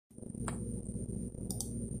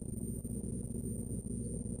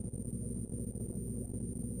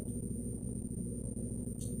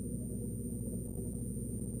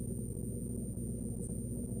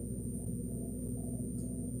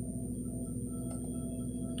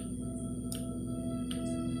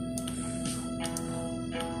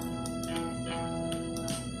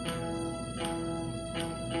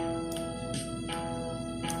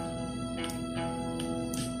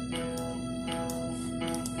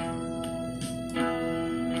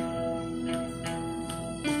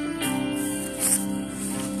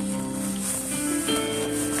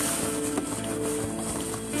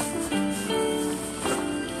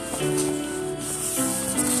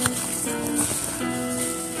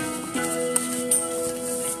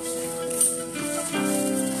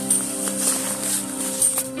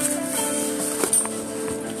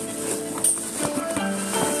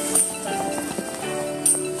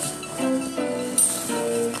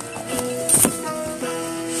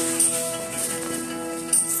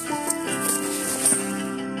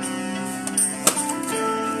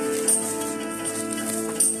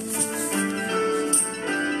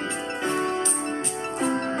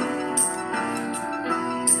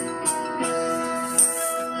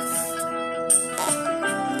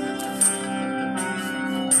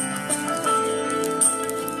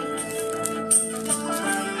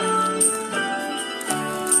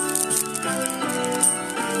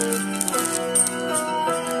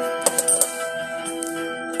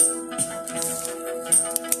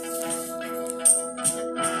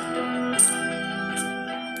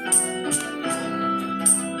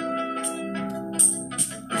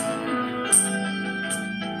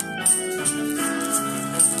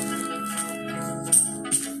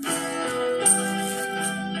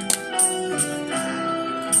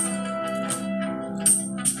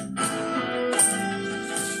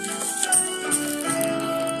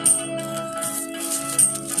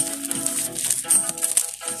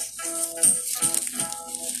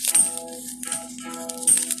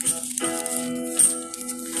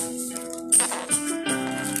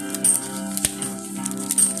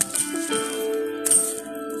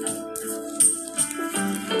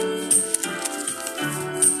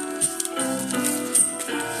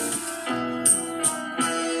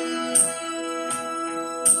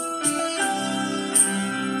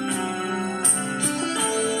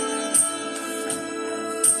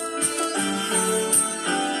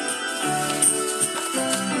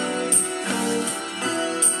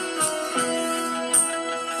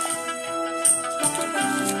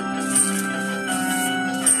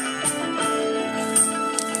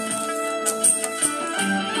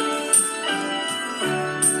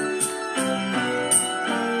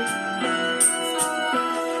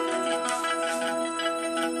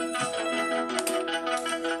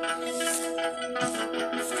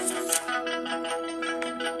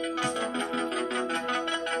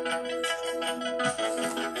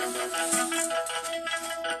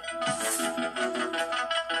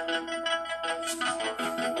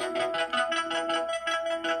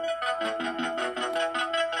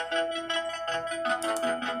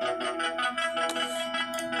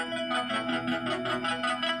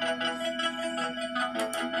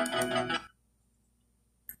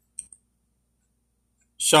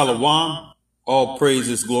Shalom, all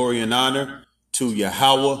praises, glory, and honor to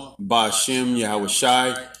Yahweh, Ba'ashem, Yahweh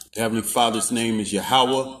Shai. The Heavenly Father's name is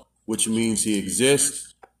Yahweh, which means he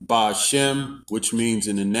exists. Ba'ashem, which means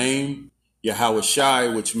in the name. Yahweh Shai,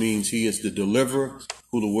 which means he is the deliverer,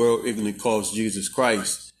 who the world ignorantly calls Jesus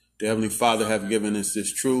Christ. The Heavenly Father have given us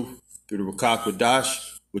this truth through the Ruach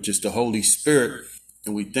HaKodesh, which is the Holy Spirit.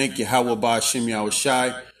 And we thank Yahweh, Ba'ashem, Yahweh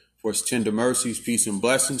Shai, for his tender mercies, peace, and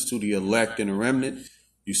blessings to the elect and the remnant.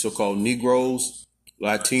 You so-called Negroes,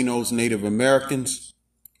 Latinos, Native Americans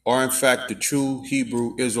are in fact the true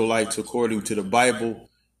Hebrew Israelites according to the Bible,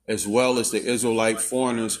 as well as the Israelite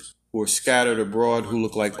foreigners who are scattered abroad who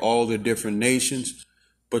look like all the different nations,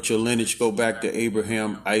 but your lineage go back to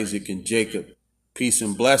Abraham, Isaac, and Jacob. Peace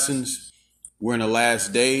and blessings. We're in the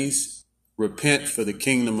last days. Repent, for the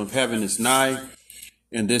kingdom of heaven is nigh.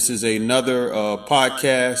 And this is another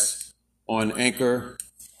podcast on Anchor.com.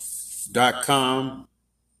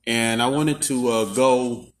 And I wanted to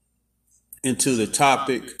go into the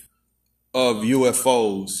topic of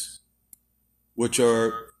UFOs, which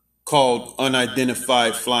are called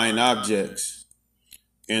unidentified flying objects.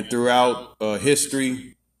 And throughout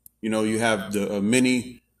history, you have the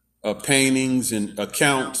many paintings and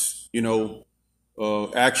accounts,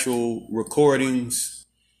 actual recordings,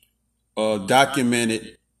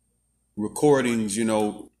 documented recordings,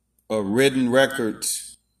 written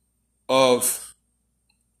records of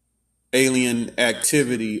alien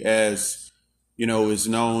activity, as is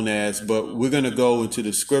known as. But we're going to go into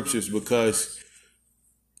the scriptures because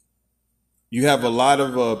you have a lot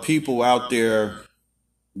of people out there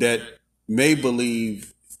that may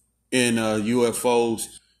believe in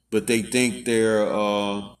UFOs, but they think they're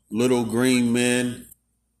little green men.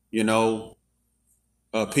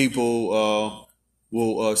 People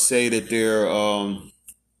will say that they're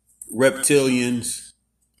reptilians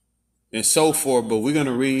and so forth, but we're going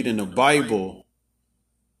to read in the Bible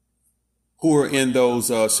who are in those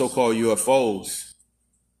so-called UFOs.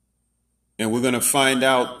 And we're going to find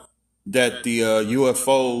out that the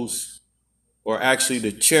UFOs are actually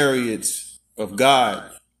the chariots of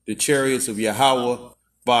God, the chariots of Yahweh,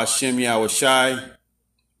 Ba'ashem, Yahweh Shai,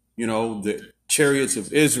 the chariots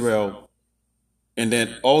of Israel. And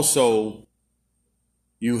then also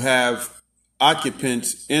you have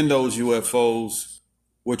occupants in those UFOs,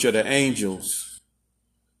 which are the angels.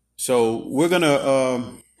 So we're going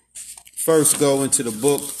to first go into the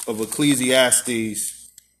book of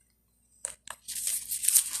Ecclesiastes,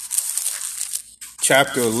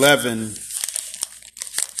 chapter 11,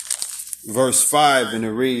 verse 5, and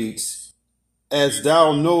it reads, "As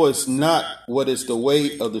thou knowest not what is the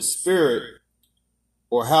weight of the spirit,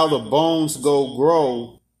 or how the bones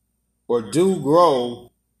grow, or do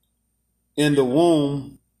grow in the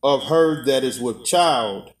womb of her that is with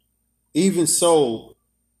child, even so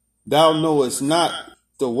thou knowest not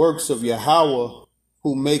the works of Yahweh,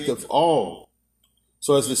 who maketh all."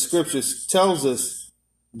 So as the scriptures tells us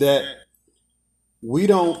that we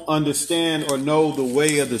don't understand or know the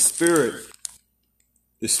way of the spirit.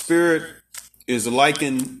 The spirit is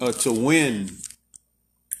likened to wind.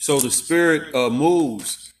 So the spirit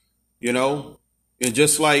moves, and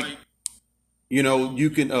just like, you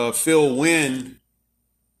can feel wind,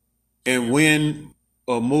 and wind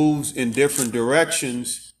moves in different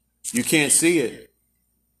directions, you can't see it,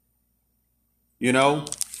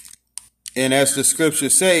 And as the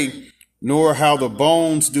scriptures say, nor how the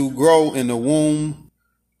bones do grow in the womb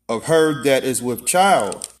of her that is with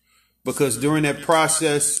child. Because during that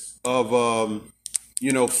process of,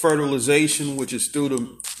 fertilization, which is through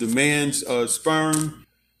the man's sperm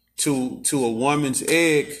to a woman's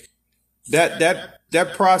egg,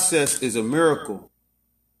 that process is a miracle.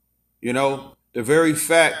 The very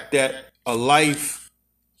fact that a life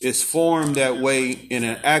is formed that way in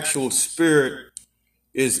an actual spirit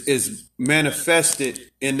is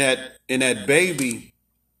manifested in that baby,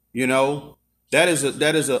 that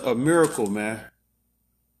is a miracle, man.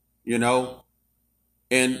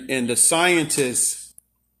 And the scientists,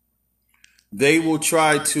 they will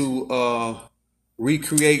try to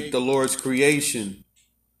recreate the Lord's creation.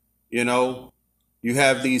 You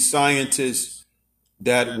have these scientists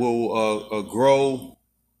that will grow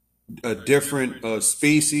different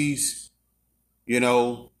species,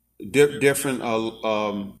 different,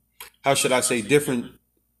 how should I say, different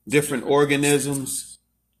organisms,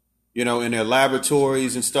 in their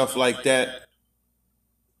laboratories and stuff like that.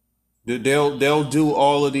 They'll do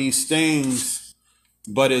all of these things,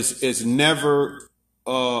 but it's never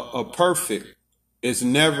a perfect. It's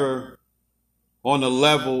never on the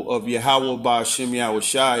level of Yahweh Ba'ashem Yahweh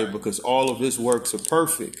Shai, because all of his works are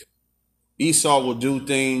perfect. Esau will do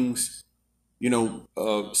things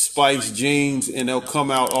spiced jeans, and they'll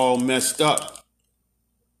come out all messed up.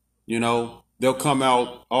 They'll come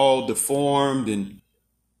out all deformed and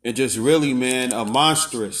just really, man,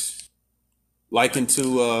 monstrous. Likened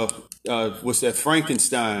to, what's that,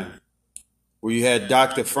 Frankenstein, where you had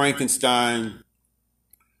Dr. Frankenstein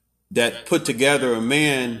that put together a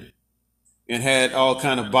man and had all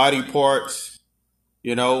kind of body parts,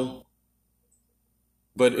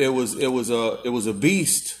 but it was a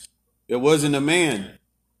beast. It wasn't a man,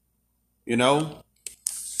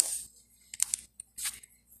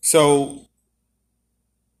 So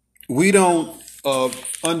we don't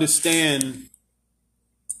understand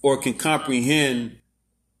or can comprehend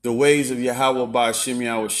the ways of Yahweh Ba'ashem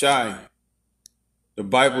Yahushai. The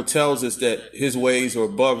Bible tells us that his ways are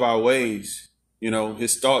above our ways.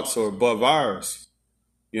 His thoughts are above ours,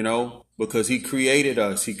 because he created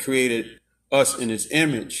us. He created us in his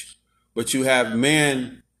image. But you have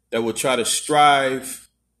men that will try to strive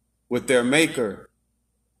with their maker,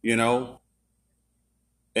 and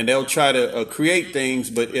they'll try to create things,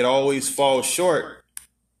 but it always falls short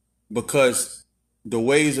because the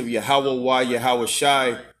ways of Yahweh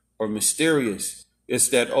Yahushai are mysterious. It's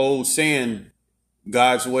that old saying,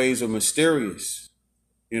 God's ways are mysterious,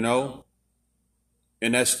 and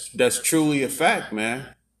that's truly a fact,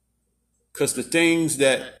 man. Because the things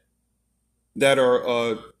that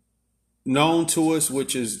are known to us,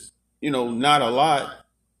 which is not a lot,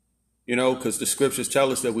 because the scriptures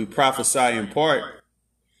tell us that we prophesy in part.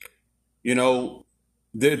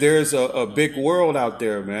 There's a big world out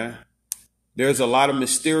there, man. There's a lot of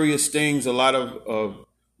mysterious things, a lot of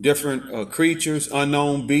different creatures,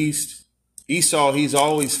 unknown beasts. Esau, he's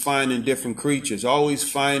always finding different creatures, always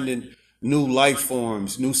finding new life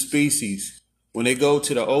forms, new species. When they go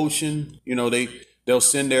to the ocean, they'll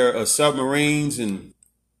send their submarines and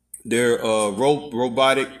their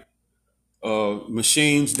robotic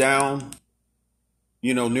machines down,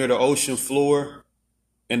 near the ocean floor,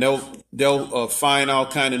 and they'll find all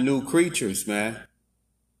kind of new creatures, man.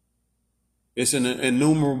 It's an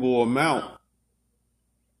innumerable amount.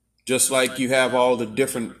 Just like you have all the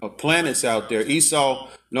different planets out there. Esau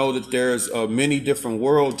know that there's many different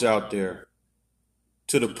worlds out there,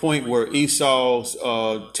 to the point where Esau's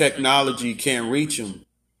technology can't reach them.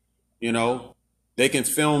 They can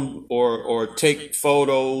film or take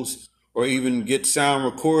photos or even get sound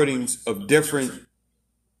recordings of different,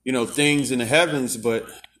 things in the heavens, but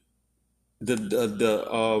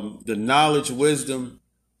the knowledge, wisdom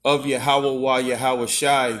of Yahweh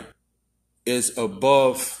Yahushai is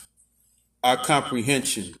above our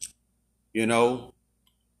comprehension, and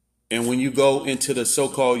when you go into the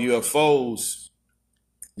so-called UFOs,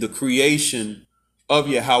 the creation of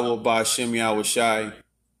Yahweh Ba'ashem Yahushai,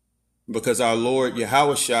 because our Lord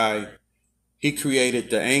Yahushai, he created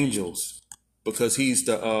the angels because he's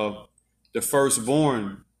the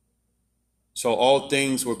firstborn. So all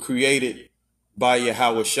things were created by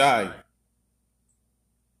Yahushai,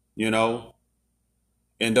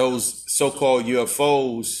 and those so-called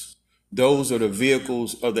UFOs, those are the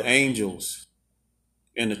vehicles of the angels.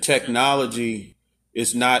 And the technology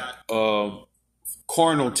is not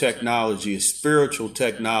carnal technology, it's spiritual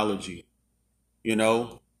technology,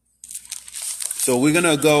 So we're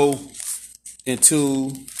going to go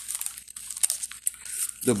into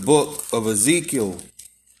the book of Ezekiel.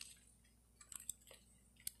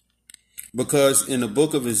 Because in the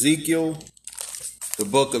book of Ezekiel, the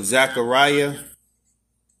book of Zechariah,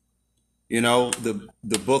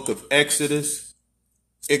 the book of Exodus,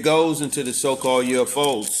 it goes into the so-called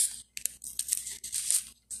UFOs.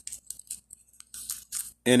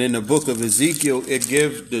 And in the book of Ezekiel, it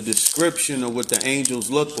gives the description of what the angels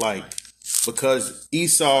look like. Because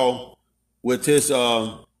Esau, with his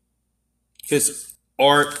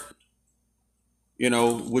ark,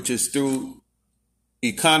 which is through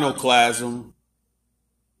iconoclasm,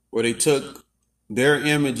 where they took their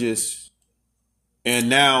images, and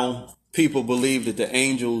now people believe that the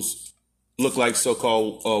angels look like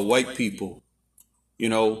so-called white people,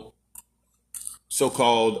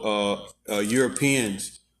 so-called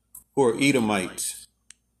Europeans who are Edomites.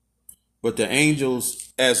 But the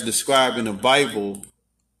angels, as described in the Bible,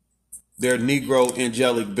 they're Negro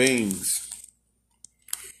angelic beings.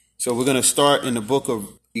 So we're going to start in the book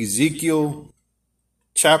of Ezekiel,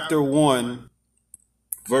 chapter 1,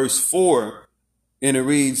 verse 4, and it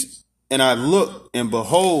reads, "And I looked, and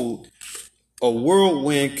behold, a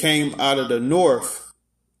whirlwind came out of the north,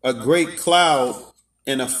 a great cloud,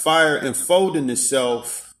 and a fire enfolding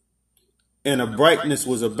itself, and a brightness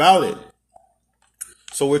was about it."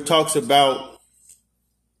 So it talks about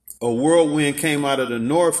a whirlwind came out of the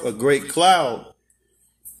north, a great cloud,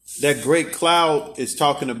 that great cloud is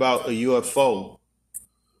talking about a UFO,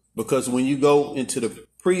 because when you go into the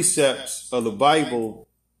precepts of the Bible,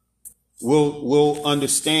 we'll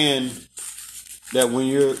understand that when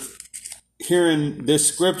you're hearing this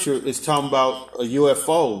scripture, it's talking about a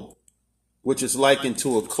UFO, which is likened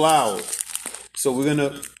to a cloud. So we're going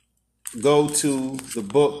to go to the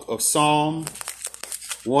book of Psalm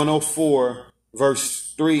 104,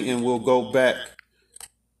 verse 3, and we'll go back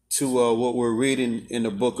to what we're reading in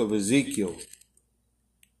the book of Ezekiel.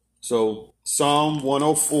 So Psalm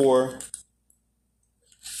 104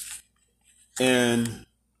 and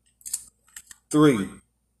 3.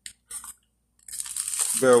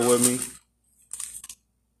 Bear with me.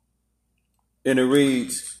 And it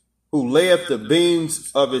reads, who layeth the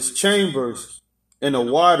beams of his chambers in the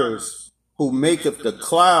waters, who maketh the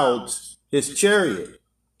clouds his chariot.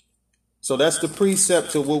 So that's the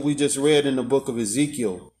precept of what we just read in the book of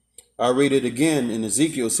Ezekiel. I'll read it again. In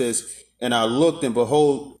Ezekiel says, and I looked and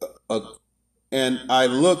behold, a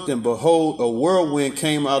whirlwind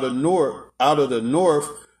came out of the north,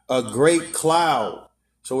 a great cloud.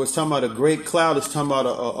 So it's talking about a great cloud. It's talking about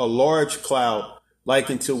a large cloud,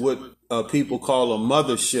 likened to what people call a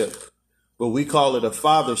mothership, but we call it a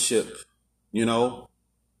fathership,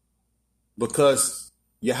 because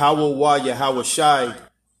Yahweh Yahweh Shai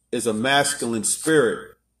is a masculine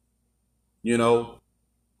spirit,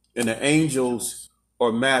 and the angels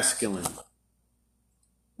are masculine.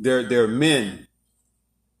 They're men.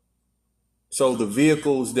 So the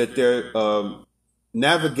vehicles that they're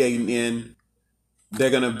navigating in, they're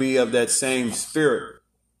going to be of that same spirit.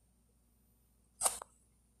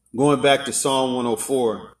 Going back to Psalm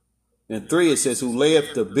 104 and 3, it says, who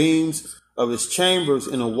layeth the beams of his chambers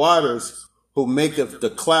in the waters, who maketh the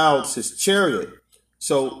clouds his chariot.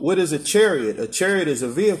 So what is a chariot? A chariot is a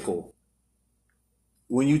vehicle.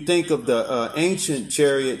 When you think of the ancient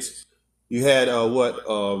chariots, you had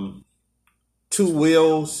 2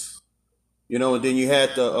 wheels, and then you had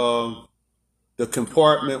the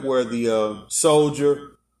compartment where the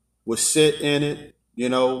soldier would sit in it,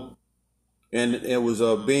 and it was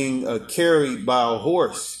being carried by a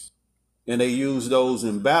horse, and they used those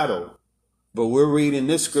in battle. But we're reading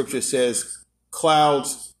this scripture says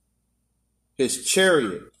clouds his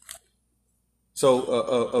chariot. So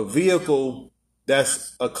a vehicle,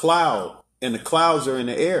 that's a cloud, and the clouds are in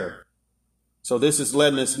the air. So this is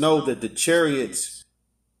letting us know that the chariots,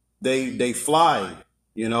 they fly,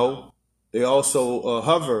 they also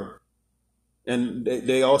hover, and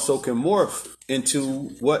they also can morph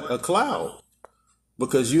into a cloud,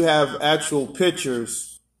 because you have actual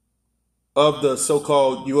pictures of the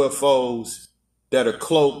so-called UFOs that are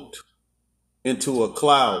cloaked into a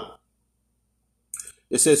cloud.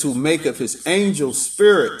 It says, who maketh his angels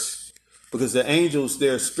spirits, because the angels,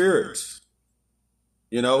 they're spirits.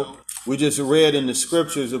 We just read in the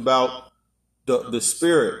scriptures about the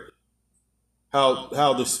spirit,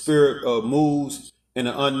 how the spirit moves in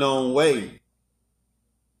an unknown way.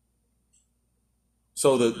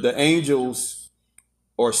 So the angels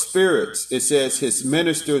or spirits, it says his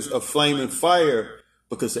ministers of flaming fire,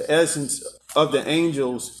 because the essence of the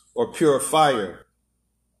angels are pure fire,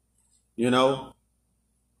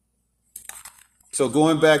 So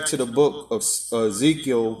going back to the book of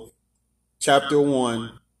Ezekiel, chapter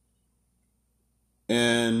 1,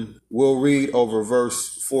 and we'll read over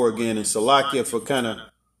verse 4 again. And Salakia for kind of,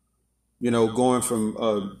 going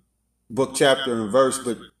from book, chapter, and verse,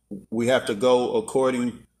 but we have to go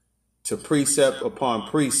according to precept upon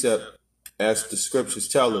precept, as the scriptures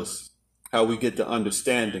tell us, how we get the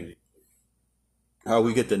understanding, how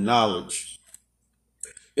we get the knowledge.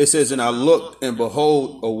 It says, and I looked, and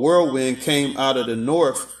behold, a whirlwind came out of the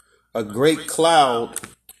north, a great cloud,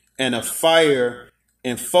 and a fire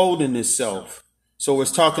enfolding itself. So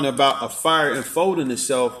it's talking about a fire enfolding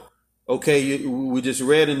itself. Okay, we just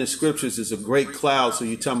read in the scriptures, it's a great cloud. So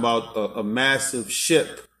you're talking about a massive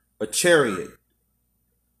ship, a chariot.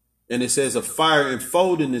 And it says a fire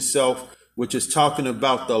enfolding itself, which is talking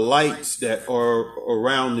about the lights that are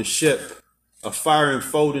around the ship. A fire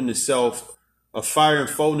enfolding itself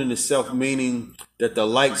meaning that the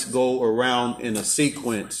lights go around in a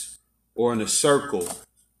sequence or in a circle.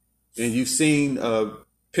 And you've seen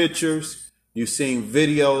pictures, you've seen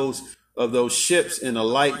videos of those ships and the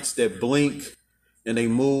lights that blink and they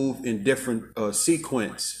move in different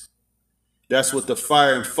sequence. That's what the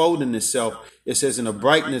fire enfolding itself. It says, and the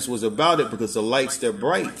brightness was about it, because the lights, they're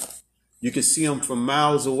bright. You can see them from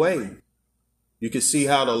miles away. You can see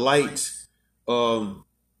how the lights,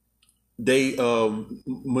 they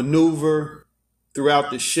maneuver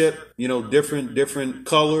throughout the ship, different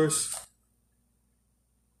colors.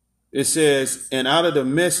 It says, and out of the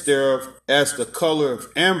midst thereof as the color of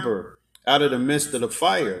amber, out of the midst of the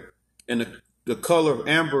fire. And the color of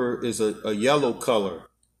amber is a yellow color.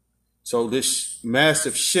 So this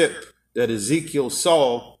massive ship that Ezekiel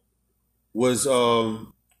saw was a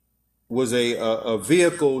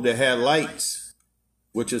vehicle that had lights,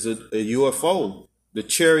 which is a UFO. The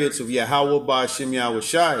chariots of Yahweh Ba'ashem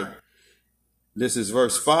Yahushai. This is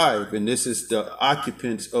verse 5, and this is the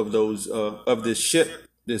occupants of those of this ship,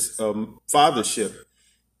 this father ship.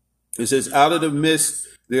 It says, out of the midst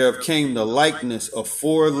thereof came the likeness of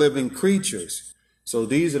 4 living creatures. So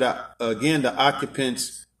these are again the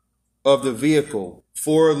occupants of the vehicle,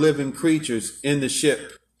 4 living creatures in the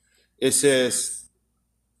ship. It says,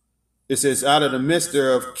 out of the midst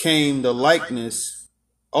thereof came the likeness.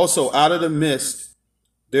 Also out of the midst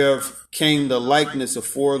thereof came the likeness of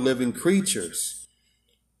 4 living creatures.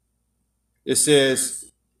 It says,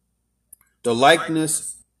 the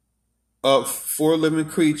likeness of 4 living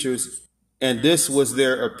creatures, and this was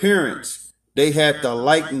their appearance. They had the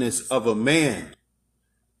likeness of a man.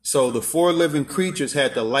 So the 4 living creatures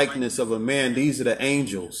had the likeness of a man. These are the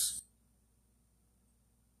angels.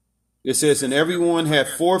 It says, and everyone had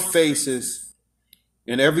 4 faces,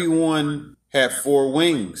 and everyone had 4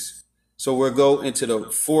 wings. So we'll go into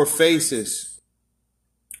the 4 faces,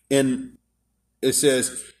 and it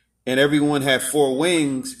says, and everyone had 4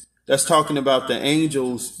 wings. That's talking about the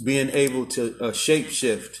angels being able to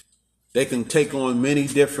shapeshift. They can take on many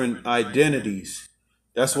different identities.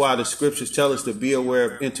 That's why the scriptures tell us to be aware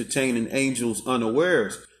of entertaining angels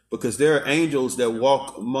unawares, because there are angels that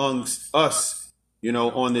walk amongst us,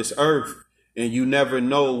 on this earth, and you never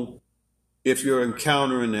know if you're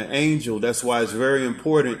encountering an angel. That's why it's very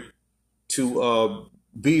important to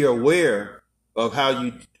be aware of how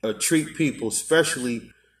you treat people,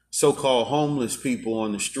 especially so-called homeless people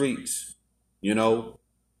on the streets,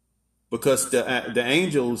 because the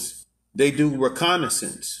angels, they do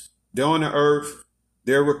reconnaissance. They're on the earth,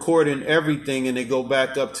 they're recording everything, and they go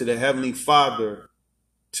back up to the Heavenly Father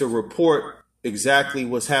to report exactly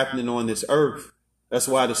what's happening on this earth. That's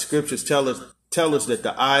why the scriptures tell us that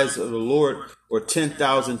the eyes of the Lord are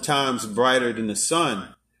 10,000 times brighter than the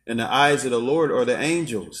sun. And the eyes of the Lord are the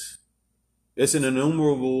angels. It's an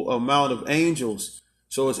innumerable amount of angels.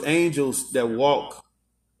 So it's angels that walk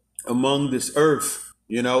among this earth,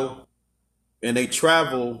 and they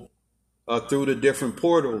travel through the different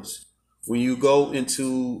portals. When you go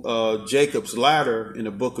into Jacob's ladder in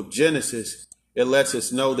the book of Genesis, it lets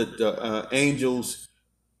us know that the angels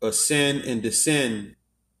ascend and descend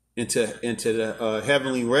into the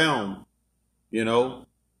heavenly realm.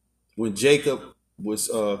 When Jacob was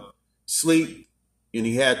asleep and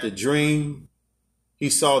he had the dream, he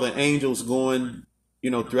saw the angels going,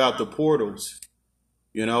 throughout the portals,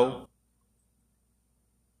 It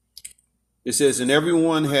says, and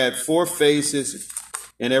everyone had 4 faces,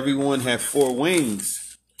 and everyone had 4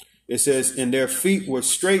 wings. It says, and their feet were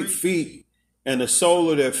straight feet, and the sole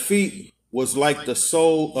of their feet was like the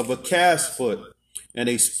sole of a calf's foot, and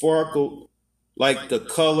they sparkled like the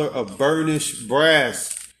color of burnished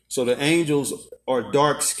brass. So the angels are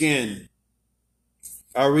dark skinned.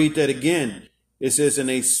 I'll read that again. It says, and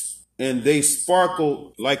they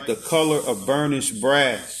sparkle like the color of burnished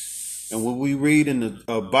brass. And when we read in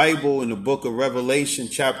the Bible, in the book of Revelation,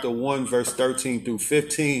 chapter 1, verse 13 through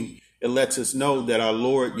 15, it lets us know that our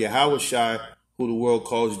Lord Yahushai, who the world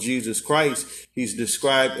calls Jesus Christ, he's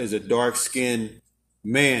described as a dark skinned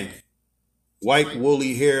man, white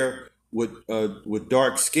woolly hair with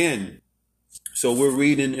dark skin. So we're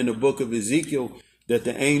reading in the book of Ezekiel that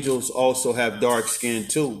the angels also have dark skin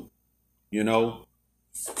too,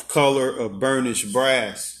 color of burnished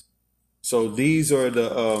brass. So these are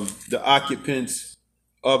the occupants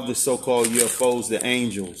of the so-called UFOs, the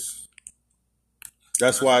angels.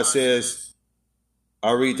 That's why it says,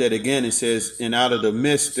 I'll read that again. It says, and out of the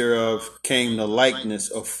midst thereof came the likeness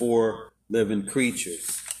of 4 living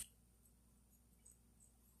creatures.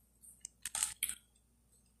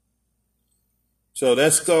 So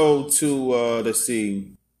let's go to,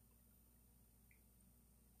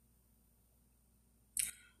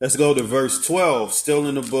 let's go to verse 12, still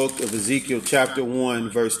in the book of Ezekiel, chapter 1,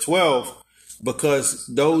 verse 12, because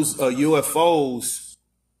those UFOs,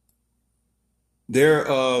 they're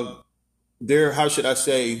how should I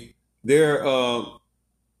say, they're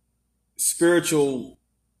spiritual,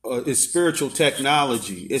 it's spiritual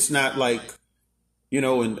technology. It's not like,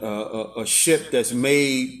 a ship that's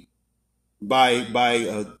made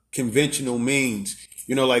by conventional means.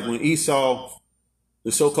 Like when Esau,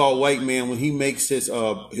 the so-called white man, when he makes his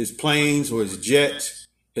planes or his jets,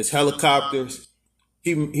 his helicopters,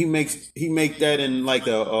 he make that in like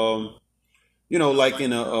a like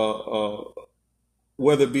in a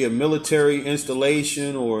whether it be a military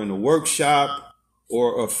installation or in a workshop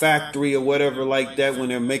or a factory or whatever like that, when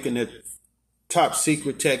they're making their top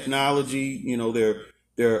secret technology,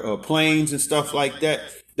 their planes and stuff like that.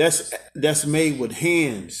 That's made with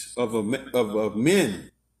hands of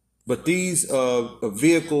men. But these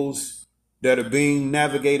vehicles that are being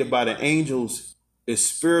navigated by the angels is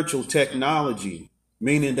spiritual technology,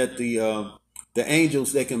 meaning that the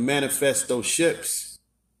angels, they can manifest those ships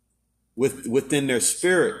within their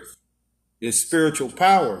spirit. It's spiritual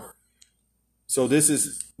power. So this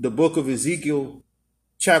is the book of Ezekiel,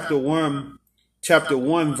 chapter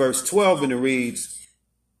 1, verse 12, and it reads,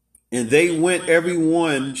 "And they went every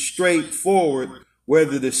one straight forward,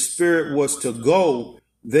 whether the spirit was to go,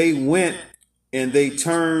 they went, and they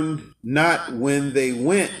turned not when they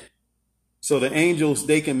went." So the angels,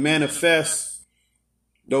 they can manifest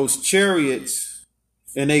those chariots,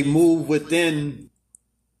 and they move within,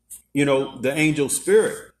 the angel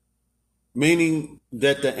spirit, meaning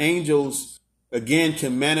that the angels, again,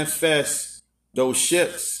 can manifest those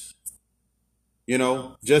ships,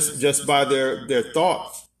 just by their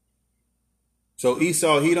thoughts. So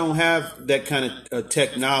Esau, he don't have that kind of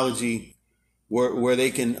technology where they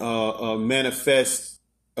can manifest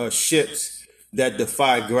ships that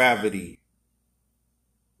defy gravity,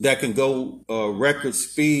 that can go record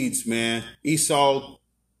speeds, man. Esau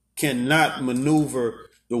cannot maneuver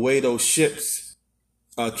the way those ships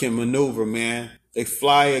can maneuver, man. They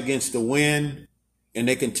fly against the wind, and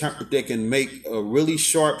they can make really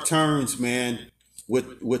sharp turns, man,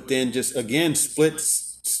 within just, again,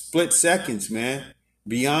 split seconds, man,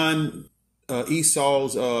 beyond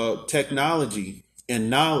Esau's technology and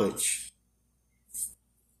knowledge.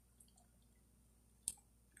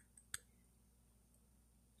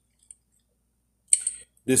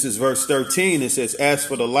 This is verse 13. It says, "As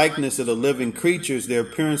for the likeness of the living creatures, their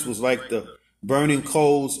appearance was like the burning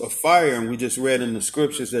coals of fire." And we just read in the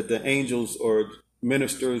scriptures that the angels are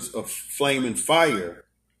ministers of flame and fire.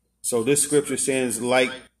 So this scripture says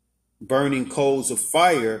like burning coals of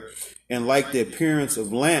fire, and like the appearance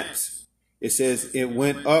of lamps. It says it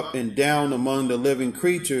went up and down among the living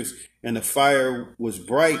creatures, and the fire was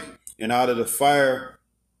bright, and out of the fire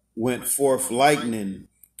went forth lightning.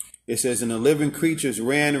 It says, "And the living creatures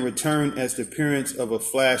ran and returned as the appearance of a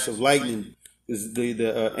flash of lightning."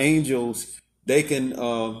 The angels, they can,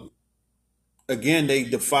 again, they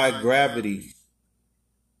defy gravity.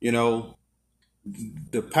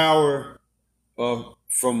 The power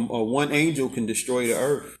from one angel can destroy the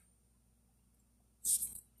earth.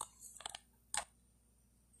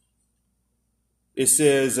 It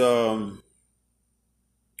says,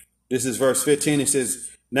 this is verse 15. It says,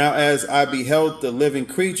 "Now as I beheld the living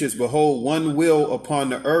creatures, behold, one wheel upon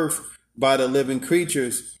the earth by the living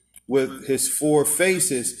creatures with his four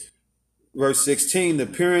faces." Verse 16, "The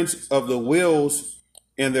appearance of the wheels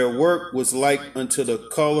and their work was like unto the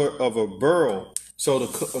color of a beryl." So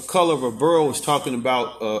the color of a beryl is talking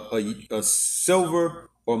about a silver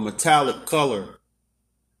or metallic color,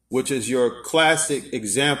 which is your classic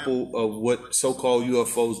example of what so-called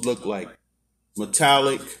UFOs look like.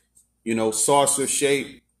 Metallic, saucer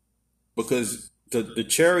shape, because the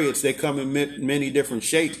chariots, they come in many different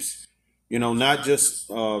shapes, not just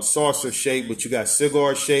saucer shape, but you got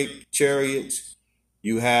cigar shaped chariots.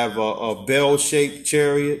 You have a bell shaped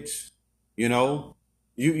chariots,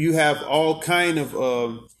 you have all kind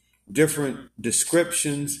of different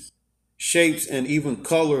descriptions, shapes, and even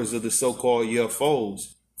colors of the so-called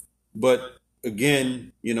UFOs. But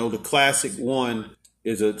again, the classic one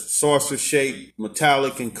is a saucer shape,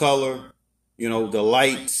 metallic in color, the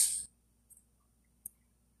lights.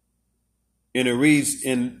 And it reads,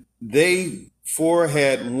 "And they four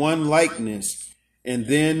had one likeness, and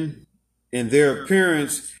then in their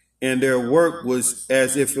appearance and their work was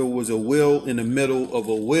as if it was a wheel in the middle of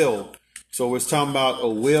a wheel." So it's talking about a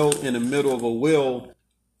wheel in the middle of a wheel.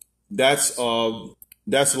 That's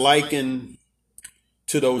likened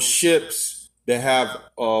to those ships that have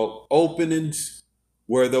openings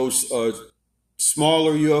where those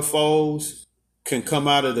smaller UFOs can come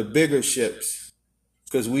out of the bigger ships.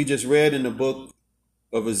 Because we just read in the book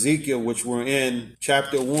of Ezekiel, which we're in,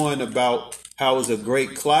 chapter 1, about how it's a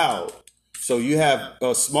great cloud. So you have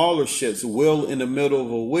smaller ships, a wheel in the middle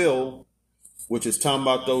of a wheel, which is talking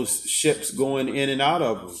about those ships going in and out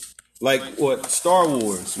of them. Like what Star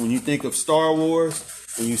Wars, when you think of Star Wars,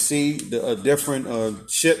 and you see the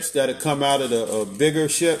different ships that have come out of the bigger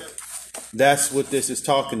ship, that's what this is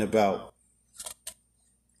talking about.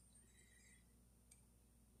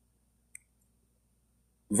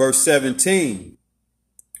 Verse 17,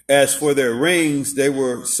 As for their rings, they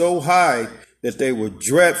were so high that they were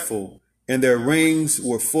dreadful, and their rings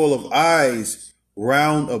were full of eyes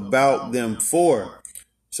round about them four.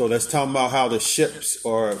 So that's talking about how the ships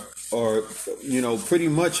are, pretty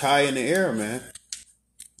much high in the air, man.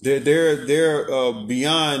 They're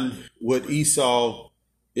beyond what Esau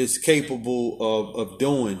is capable of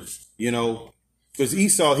doing, because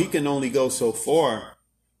Esau, he can only go so far,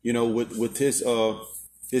 with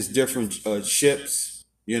his different ships.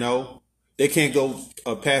 They can't go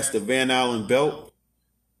past the Van Allen belt.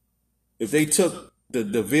 If they took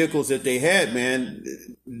the vehicles that they had, man,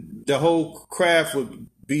 the whole craft would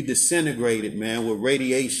be disintegrated, man, with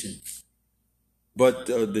radiation. But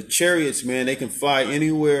the chariots, man, they can fly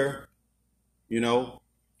anywhere,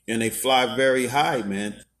 and they fly very high,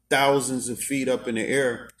 man, thousands of feet up in the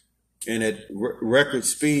air and at record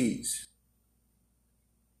speeds.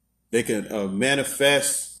 They can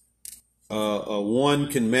manifest. One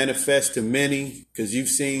can manifest to many, because you've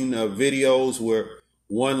seen videos where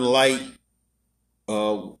one light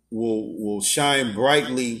will shine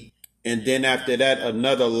brightly, and then after that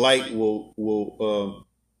another light will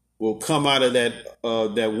come out of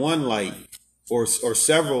that one light, or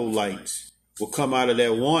several lights will come out of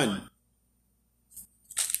that one.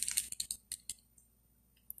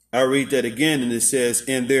 I read that again, and it says,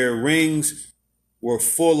 "And their rings were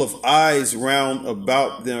full of eyes round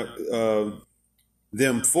about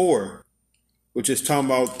them four," which is talking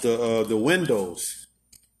about the windows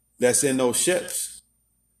that's in those ships,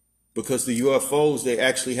 because the UFOs, they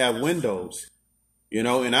actually have windows,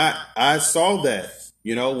 and I saw that,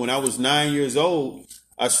 when I was 9 years old.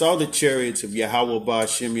 I saw the chariots of Yahweh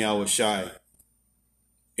Ba'Shem Yahweh Shai,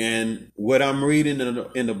 and what I'm reading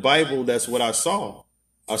in the Bible, that's what I saw.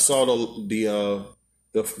 I saw the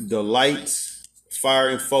lights, fire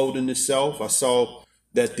enfolding itself. I saw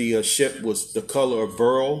that the ship was the color of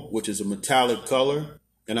beryl, which is a metallic color,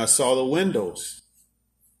 and I saw the windows.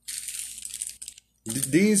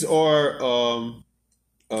 These are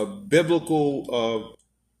biblical,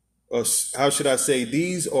 how should I say?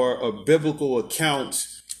 These are biblical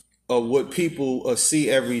accounts of what people see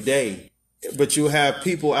every day. But you have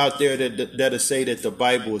people out there that'll say that the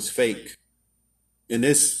Bible is fake. And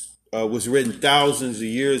this was written thousands of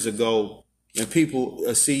years ago, and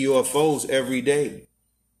people see UFOs every day.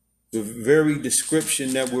 The very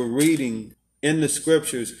description that we're reading in the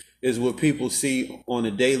scriptures is what people see on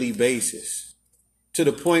a daily basis, to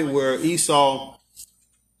the point where Esau,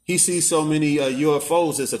 he sees so many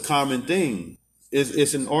UFOs as a common thing.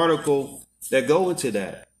 It's an article that go into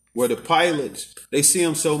that, where the pilots, they see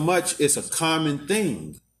them so much, it's a common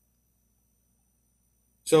thing.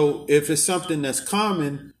 So if it's something that's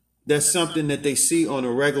common, that's something that they see on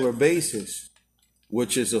a regular basis,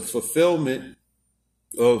 which is a fulfillment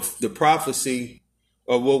of the prophecy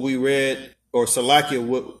of what we read, or Salakia,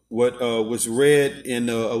 what was read in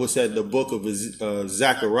the book of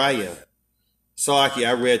Zechariah. Salakia,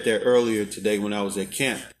 I read that earlier today when I was at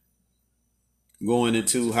camp, going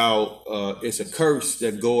into how it's a curse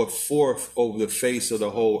that goeth forth over the face of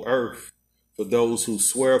the whole earth for those who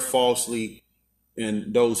swear falsely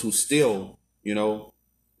and those who steal.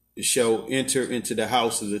 It shall enter into the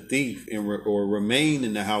house of the thief or remain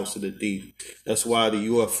in the house of the thief. That's why the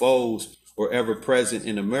UFOs were ever present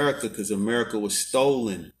in America, because America was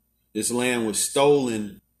stolen. This land was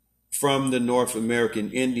stolen from the North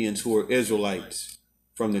American Indians, who were Israelites,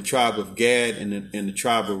 from the tribe of Gad and the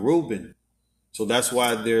tribe of Reuben. So that's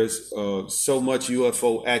why there's so much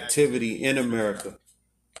UFO activity in America,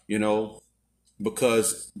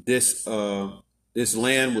 because this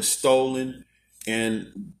land was stolen,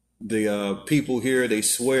 and the people here, they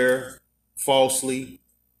swear falsely.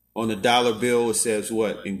 On the dollar bill, it says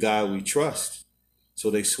what? In God we trust.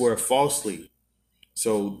 So they swear falsely.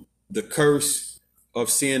 So the curse of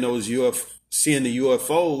seeing the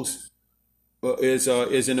UFOs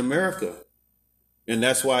is in America, and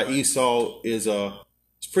that's why Esau is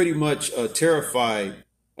pretty much terrified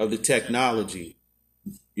of the technology,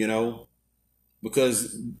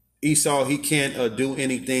 because Esau, he can't do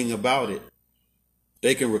anything about it.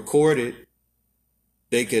 They can record it.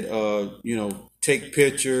 They could, take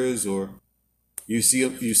pictures, or you see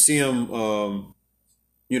them,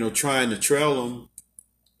 trying to trail them,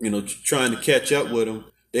 trying to catch up with them.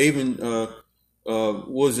 They even,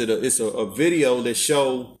 it's a video that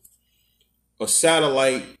showed a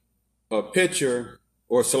satellite picture,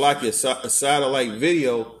 or a satellite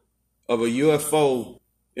video of a UFO,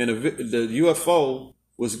 and the UFO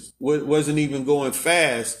wasn't even going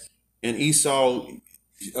fast, and Esau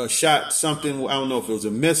shot something. I don't know if it was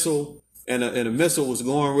a missile and a missile was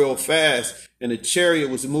going real fast, and the chariot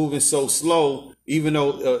was moving so slow. Even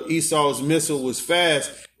though Esau's missile was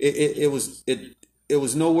fast, it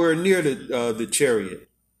was nowhere near the chariot.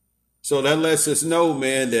 So that lets us know,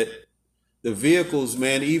 man, that the vehicles,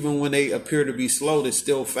 man, even when they appear to be slow, they're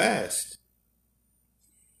still fast.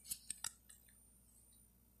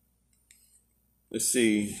 Let's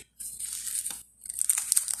see.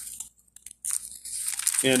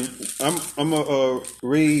 And I'm gonna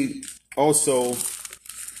read also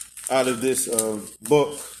out of this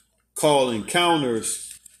book called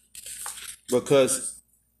Encounters, because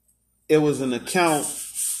it was an account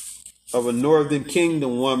of a Northern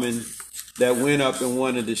Kingdom woman that went up in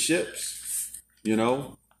one of the ships, you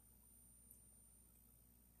know.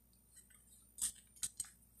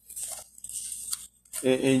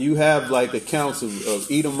 And you have like accounts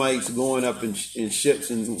of Edomites going up in ships,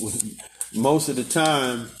 and most of the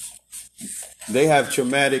time they have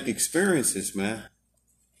traumatic experiences, man.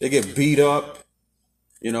 They get beat up,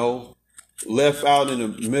 you know, left out in the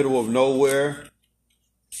middle of nowhere.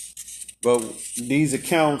 But these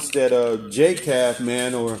accounts that JCAF,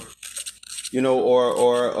 man, or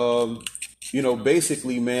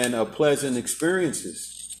basically, man, pleasant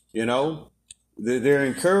experiences. You know, they're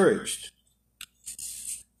encouraged.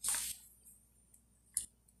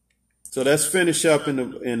 So let's finish up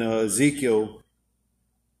in Ezekiel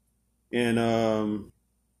in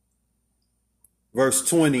verse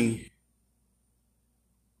 20.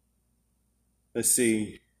 Let's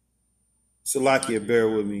see. Salakia, bear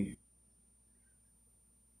with me.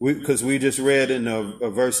 Because we just read in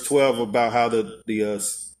verse 12 about how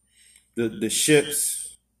the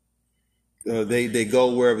ships, they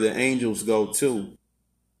go wherever the angels go too.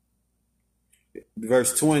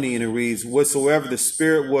 Verse 20, and it reads, whatsoever the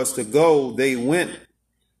spirit was to go, they went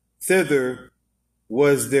thither.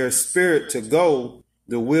 Was their spirit to go,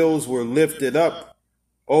 the wheels were lifted up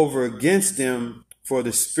over against them, for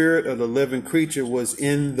the spirit of the living creature was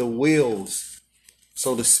in the wheels.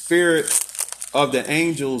 So the spirit of the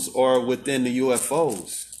angels are within the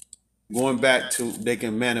UFOs. Going back to, they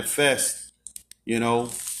can manifest, you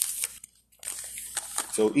know.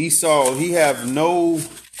 So Esau, he have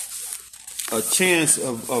a chance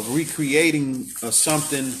of recreating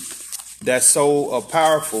something that's so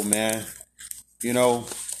powerful, man. You know,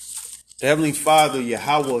 the Heavenly Father,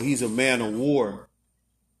 Yahweh, he's a man of war.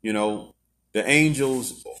 You know, the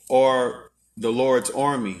angels are the Lord's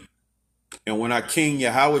army. And when our King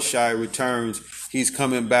Yahushua returns, he's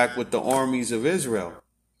coming back with the armies of Israel.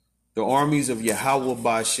 The armies of Yahweh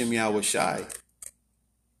Ba'ashem Yahushua.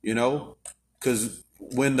 You know, because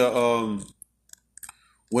when the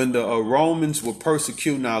Romans were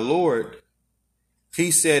persecuting our Lord, he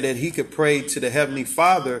said that he could pray to the Heavenly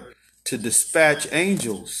Father to dispatch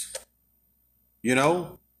angels, you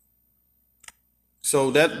know? So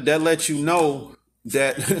that lets you know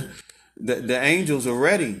that the angels are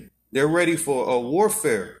ready. They're ready for a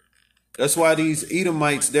warfare. That's why these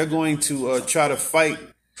Edomites, they're going to try to fight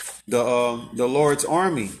the Lord's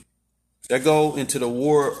army. They go into the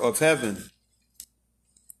war of heaven.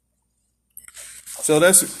 So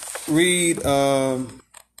let's read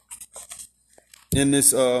in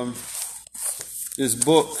this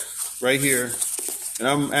book right here, and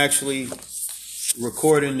I'm actually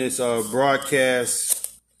recording this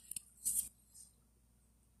broadcast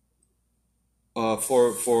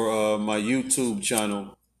for my YouTube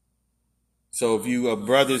channel. So if you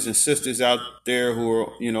brothers and sisters out there who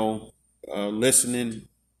are listening,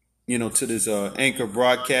 to this anchor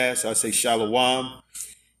broadcast, I say shalom,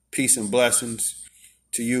 peace and blessings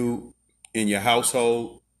to you and your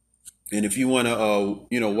household. And if you want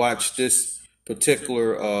to watch this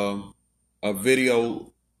particular video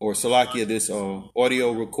or Salakia, this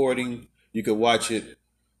audio recording, you can watch it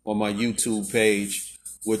on my YouTube page,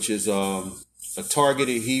 which is a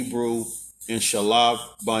targeted Hebrew in Shalab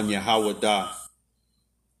Ban Yahawadah.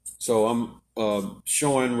 So I'm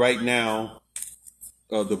showing right now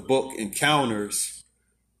the book Encounters,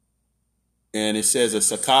 and it says a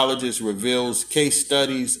psychologist reveals case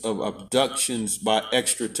studies of abductions by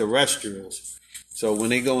extraterrestrials. So when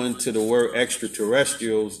they go into the word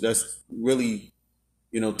extraterrestrials, that's really,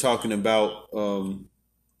 talking about,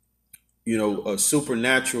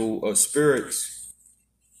 supernatural spirits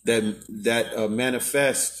that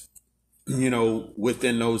manifest,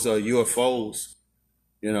 within those UFOs,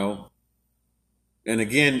 And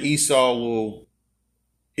again, Esau will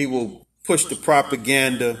push the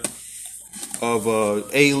propaganda of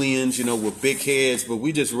aliens, with big heads. But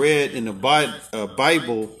we just read in the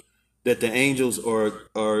Bible that the angels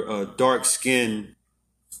are dark-skinned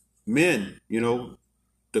men,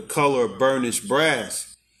 the color of burnished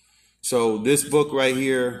brass. So this book right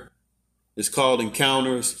here is called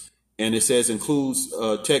Encounters, and it says includes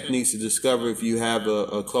techniques to discover if you have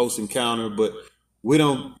a close encounter. But we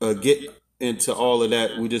don't get into all of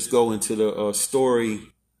that. We just go into the story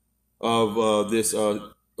of this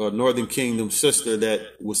Northern Kingdom sister that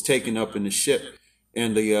was taken up in the ship,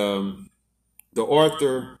 and the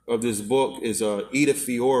author of this book is Ida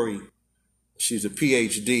Fiore. She's a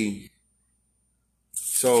PhD.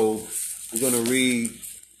 So I'm going to read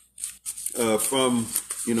from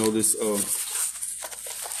this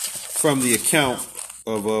from the account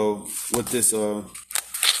of what this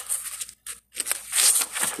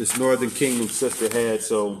this Northern Kingdom sister had.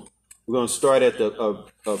 So we're going to start at the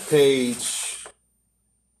page,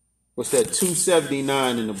 what's that,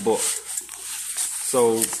 279 in the book.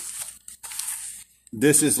 So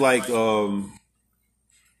this is like the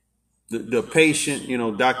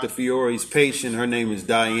patient, Dr. Fiore's patient. Her name is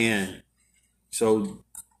Diane. So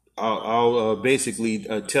I'll basically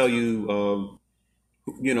tell you,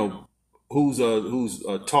 who's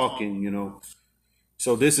talking.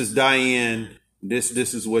 So this is Diane. This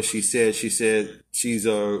is what she said. She said she's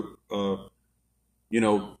telling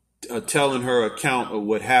her account of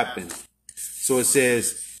what happened. So it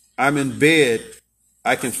says, I'm in bed.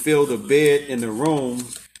 I can feel the bed in the room.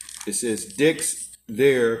 It says, Dick's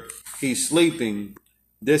there. He's sleeping.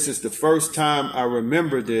 This is the first time I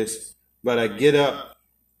remember this, but I get up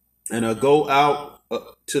and I go out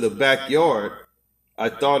to the backyard. I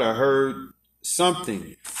thought I heard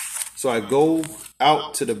something. So I go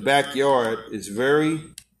out to the backyard. It's very,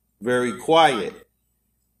 very quiet.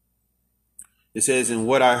 It says, and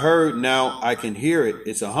what I heard, now I can hear it.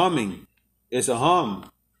 It's a humming. It's a hum.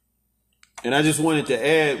 And I just wanted to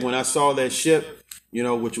add, when I saw that ship,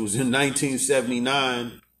 which was in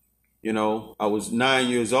 1979, I was 9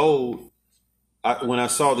 years old. When I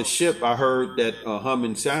saw the ship, I heard that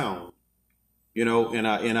humming sound, and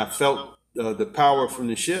I felt the power from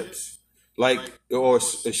the ships. Or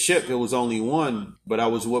a ship, it was only one, but I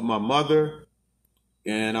was with my mother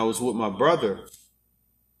and I was with my brother.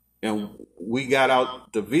 And we got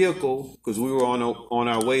out the vehicle because we were on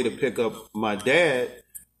our way to pick up my dad.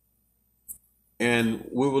 And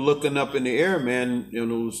we were looking up in the air, man. It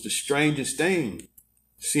was the strangest thing.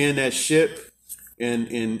 Seeing that ship and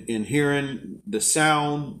hearing the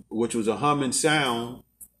sound, which was a humming sound,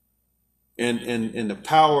 and the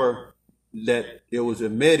power that it was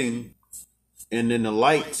emitting, and then the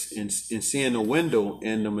lights and seeing the window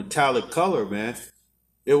and the metallic color, man.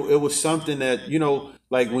 It was something that,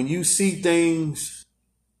 like when you see things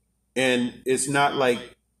and it's not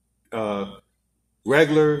like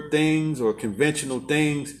regular things or conventional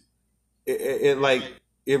things, it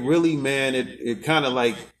really, man, it kind of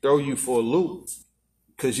like throw you for a loop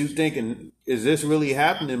because you thinking, is this really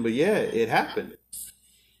happening? But yeah, it happened.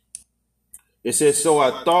 It says, so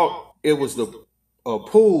I thought it was a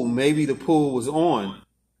pool. Maybe the pool was on.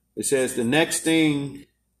 It says the next thing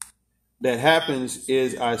that happens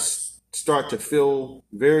is I start to feel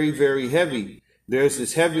very, very heavy. There's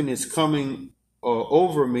this heaviness coming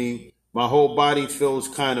over me. My whole body feels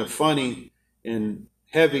kind of funny and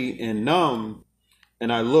heavy and numb.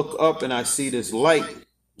 And I look up and I see this light,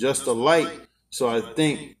 just a light. So I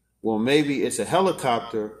think, well, maybe it's a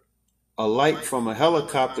helicopter, a light from a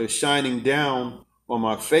helicopter shining down on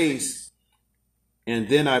my face. And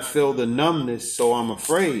then I feel the numbness, so I'm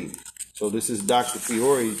afraid. So this is Dr.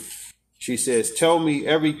 Fiore. She says, tell me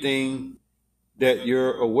everything that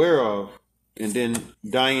you're aware of. And then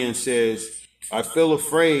Diane says, I feel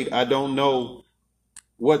afraid. I don't know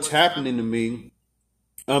what's happening to me.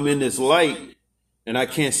 I'm in this light and I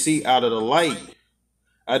can't see out of the light.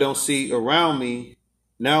 I don't see around me.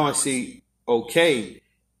 Now I see, okay,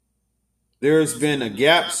 there's been a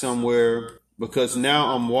gap somewhere because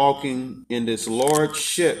now I'm walking in this large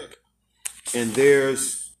ship and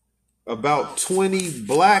there's about 20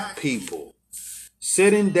 black people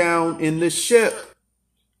sitting down in the ship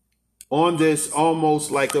on this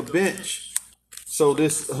almost like a bench. So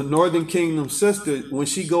this Northern Kingdom sister, when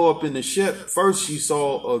she go up in the ship, first she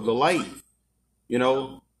saw the light,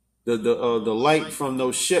 the light from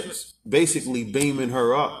those ships basically beaming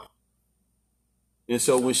her up. And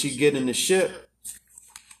so when she get in the ship,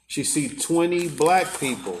 she see 20 black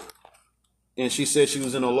people. And she said she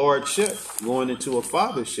was in a large ship going into a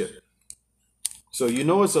father ship. So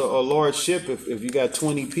it's a large ship if you got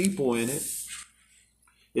 20 people in it.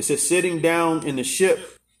 It says sitting down in the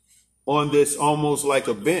ship on this almost like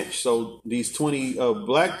a bench. So these 20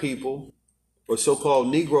 black people, or so-called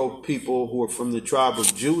Negro people who are from the tribe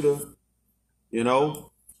of Judah,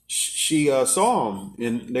 she saw them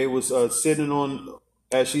and they was sitting on,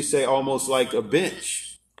 as she say, almost like a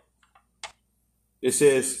bench. It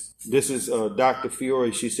says, this is Dr.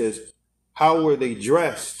 Fiore. She says, how were they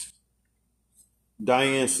dressed?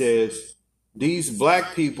 Diane says, these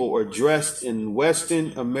black people are dressed in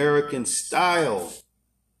Western American style.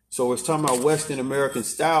 So it's talking about Western American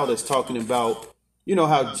style. That's talking about, you know,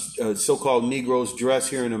 how so-called Negroes dress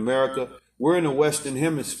here in America. We're in the Western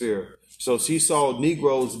Hemisphere. So she saw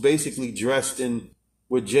Negroes basically dressed in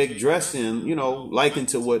what Jake dressed in, you know, likened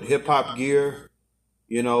to what hip hop gear,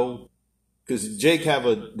 you know, because Jake have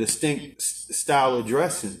a distinct style of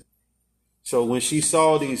dressing. So when she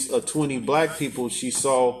saw these 20 black people, she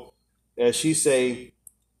saw, as she say,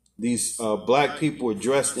 these black people were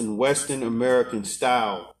dressed in Western American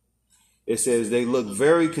style. It says they look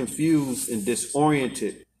very confused and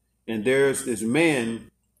disoriented. And there's this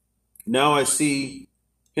man. Now I see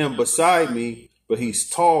him beside me, but he's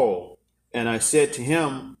tall. And I said to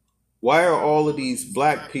him, why are all of these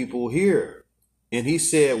black people here? And he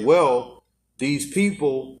said, well, these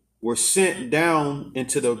people were sent down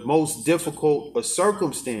into the most difficult of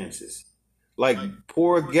circumstances, like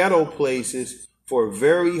poor ghetto places for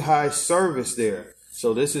very high service there.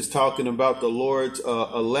 So this is talking about the Lord's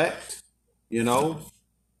elect, you know.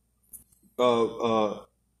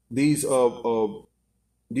 These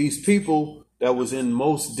people that was in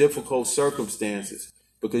most difficult circumstances,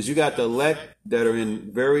 because you got the elect that are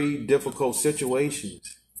in very difficult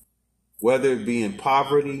situations, whether it be in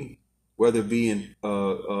poverty, whether it be in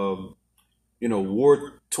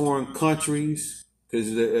war-torn countries,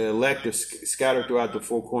 because the elect are scattered throughout the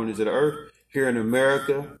four corners of the earth. Here in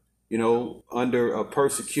America, you know, under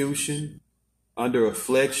persecution, under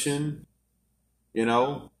affliction, you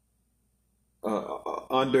know,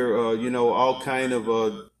 under all kind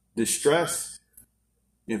of distress,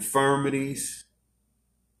 infirmities,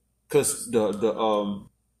 because the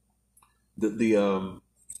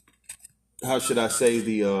how should I say,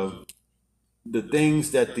 the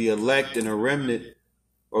things that the elect and a remnant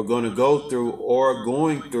are going to go through or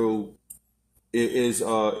going through is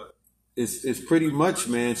pretty much,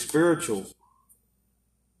 man, spiritual.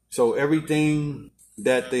 So everything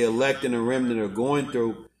that the elect and the remnant are going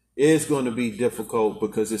through is going to be difficult,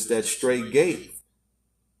 because it's that straight gate.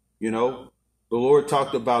 You know, the Lord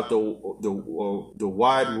talked about the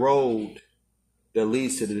wide road that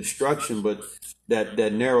leads to the destruction, but that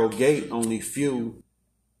narrow gate, only few,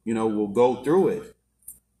 you know, will go through it,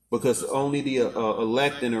 because only the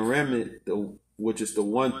elect and the remnant, which is the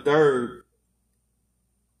 1/3,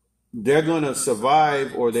 they're going to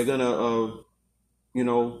survive, or they're going to,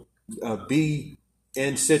 be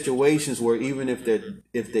in situations where even if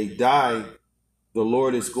they die, the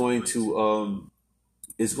Lord is going to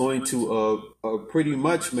pretty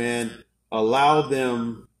much, man, allow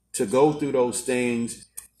them to go through those things,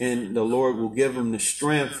 and the Lord will give them the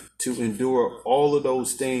strength to endure all of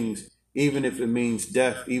those things, even if it means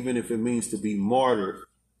death, even if it means to be martyred.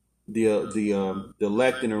 The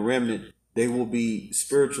elect and the remnant, they will be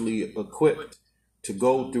spiritually equipped to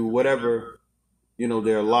go through whatever, you know,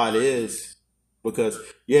 their lot is, because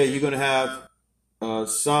you're going to have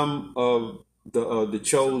some of the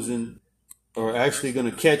chosen are actually going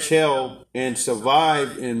to catch hell and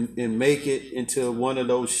survive and make it into one of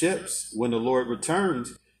those ships when the Lord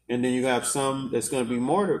returns. And then you have some that's going to be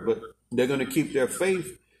martyred, but they're going to keep their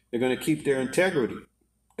faith. They're going to keep their integrity.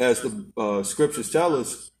 As the scriptures tell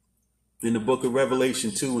us in the book of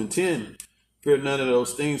Revelation 2:10, fear none of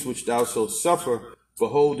those things which thou shalt suffer.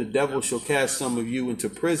 Behold, the devil shall cast some of you into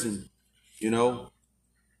prison. You know,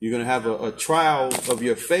 you're going to have a trial of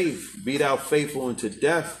your faith. Be thou faithful unto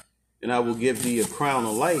death, and I will give thee a crown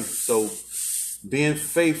of life. So being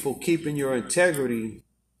faithful, keeping your integrity,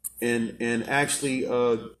 and actually,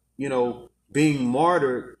 being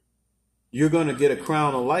martyred, you're going to get a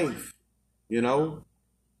crown of life, you know.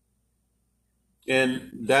 And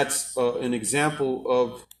that's an example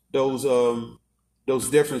of those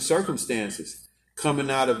different circumstances coming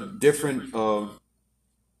out of different,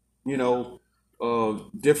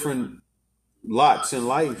 different lots in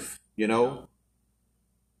life, you know.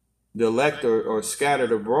 The elect are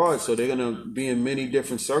scattered abroad, so they're going to be in many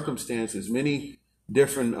different circumstances, many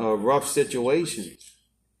different rough situations.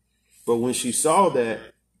 But when she saw that,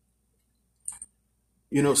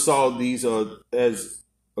 saw these, as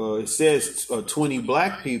it says, 20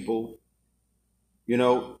 black people,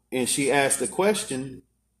 and she asked the question,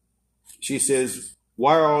 she says,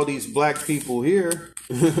 why are all these black people here?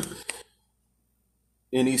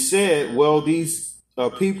 And he said, well, these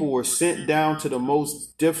people were sent down to the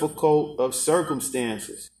most difficult of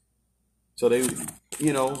circumstances. So they,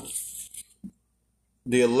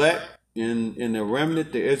 the elect and the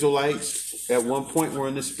remnant, the Israelites, at one point were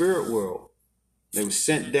in the spirit world. They were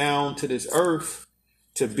sent down to this earth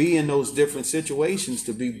to be in those different situations,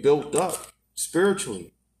 to be built up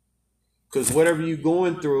spiritually. Because whatever you're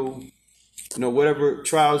going through, whatever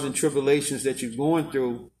trials and tribulations that you're going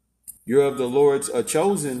through, you're of the Lord's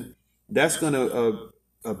chosen. That's going to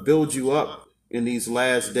build you up in these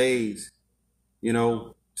last days,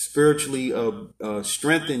 spiritually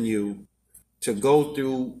strengthen you to go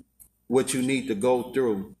through what you need to go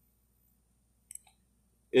through.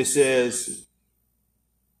 It says,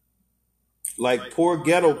 like poor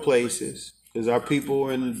ghetto places, because our people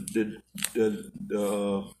are in the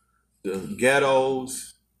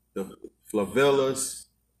ghettos, the favelas,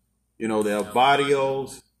 the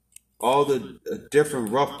barrios, all the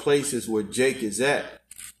different rough places where Jake is at.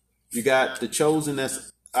 You got the chosen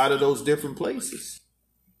that's out of those different places.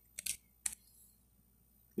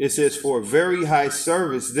 It says, for a very high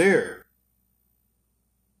service there.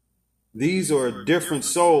 These are different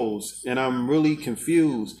souls, and I'm really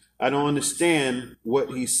confused. I don't understand what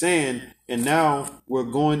he's saying. And now we're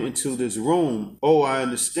going into this room. Oh, I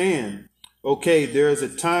understand. Okay, there is a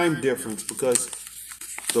time difference because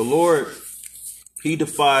the Lord, he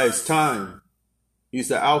defies time. He's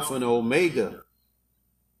the Alpha and Omega.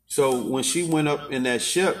 So when she went up in that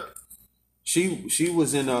ship, she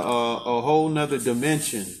was in a whole nother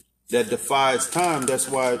dimension that defies time. That's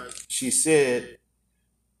why she said,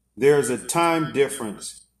 there's a time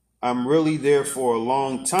difference. I'm really there for a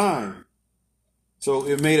long time. So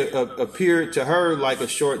it made it appear to her like a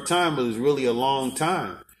short time, but it's really a long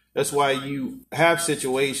time. That's why you have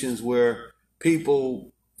situations where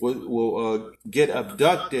people will get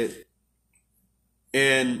abducted,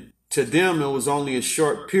 and to them it was only a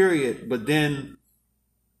short period, but then,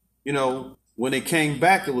 when they came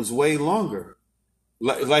back, it was way longer.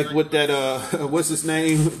 Like with that, what's his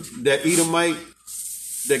name? That Edomite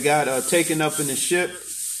that got taken up in the ship.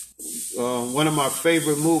 One of my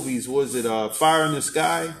favorite movies, was it Fire in the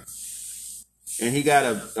Sky? And he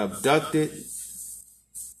got abducted.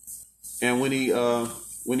 And when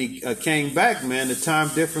he came back, man, the time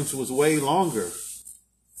difference was way longer.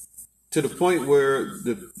 To the point where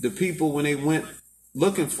the people, when they went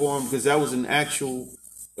looking for him, because that was an actual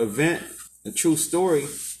event, a true story,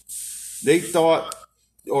 they thought,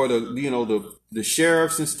 or the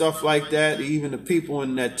sheriffs and stuff like that, even the people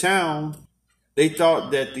in that town, they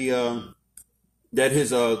thought that that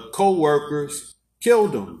his co-workers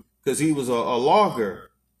killed him because he was a logger,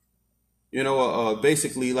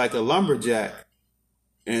 basically like a lumberjack,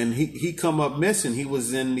 and he come up missing. He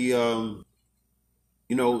was in the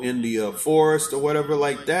in the forest or whatever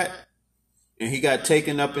like that, and he got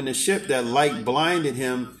taken up in the ship. That light blinded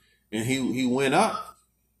him, and he went up,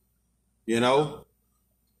 and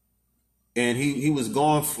he was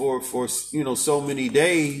gone for so many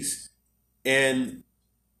days. And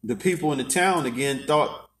the people in the town, again,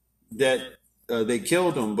 thought that they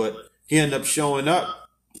killed him, but he ended up showing up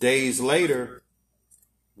days later,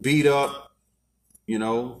 beat up,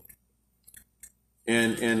 and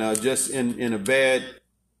just in a bad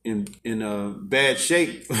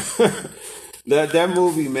shape. that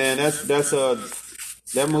movie, man,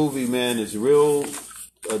 that movie, man, is real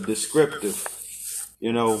descriptive,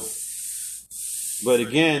 But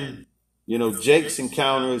again, Jake's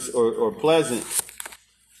encounters are pleasant.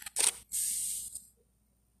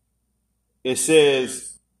 It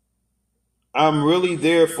says, I'm really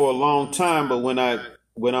there for a long time, but when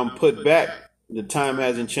I'm put back, the time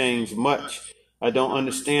hasn't changed much. I don't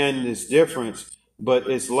understand this difference, but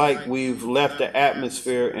it's like we've left the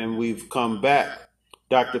atmosphere and we've come back.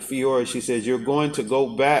 Dr. Fiore, she says, you're going to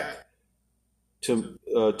go back to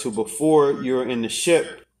before you're in the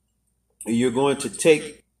ship. You're going to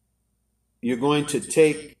take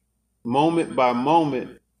moment by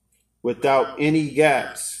moment without any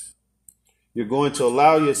gaps. You're going to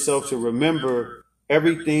allow yourself to remember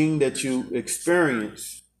everything that you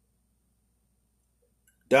experience.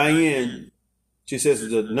 Diane, she says,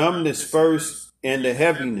 the numbness first and the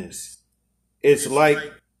heaviness. It's like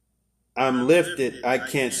I'm lifted. I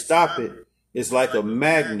can't stop it. It's like a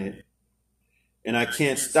magnet, and I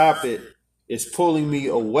can't stop it. It's pulling me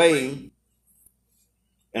away.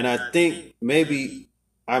 And I think maybe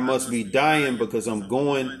I must be dying because I'm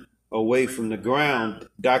going away from the ground.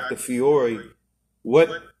 Dr. Fiore, what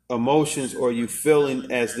emotions are you feeling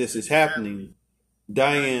as this is happening?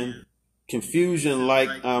 Diane, confusion, like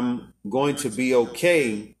I'm going to be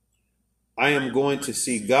okay. I am going to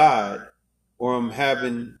see God, or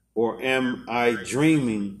am I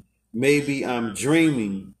dreaming? Maybe I'm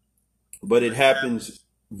dreaming, but it happens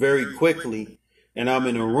very quickly. And I'm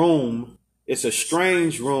in a room. It's a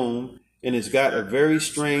strange room, and it's got a very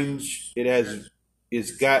strange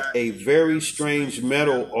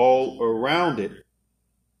metal all around it.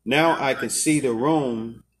 Now I can see the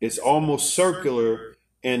room. It's almost circular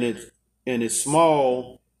and it's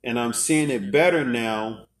small, and I'm seeing it better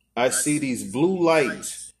now. I see these blue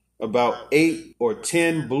lights, about 8 or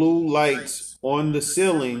 10 blue lights on the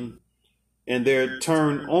ceiling, and they're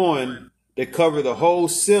turned on. They cover the whole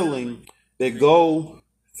ceiling. They go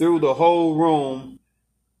through the whole room,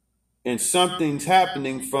 and something's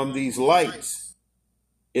happening from these lights.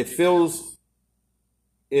 It feels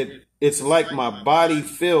it's like my body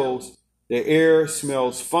feels. The air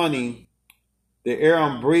smells funny. The air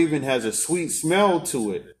I'm breathing has a sweet smell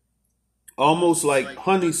to it, almost like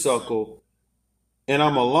honeysuckle, and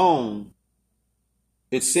I'm alone.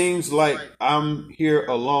 It seems like I'm here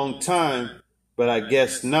a long time, but I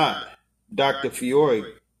guess not. Dr. Fiore,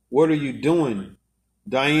 what are you doing?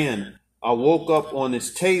 Diane, I woke up on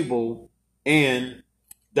this table and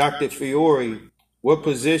Dr. Fiore, what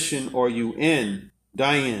position are you in?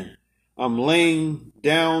 Diane, I'm laying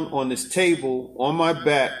down on this table on my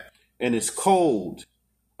back and it's cold.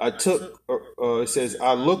 It says,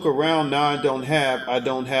 I look around now, I don't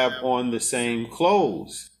have on the same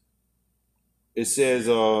clothes. It says,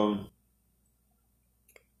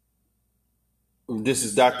 this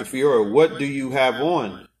is Dr. Fiore, what do you have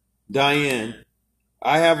on? Diane,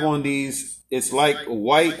 I have on these, it's like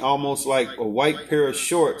white, almost like a white pair of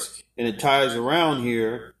shorts, and it ties around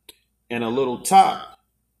here, and a little top.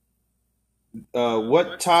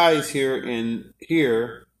 What ties here and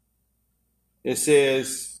here? It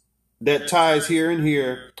says that ties here and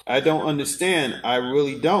here. I don't understand. I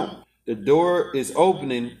really don't. The door is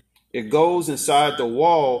opening. It goes inside the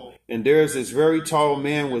wall, and there's this very tall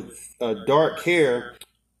man with dark hair,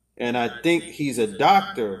 and I think he's a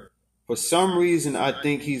doctor. For some reason, I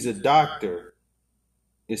think he's a doctor.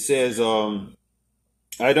 It says,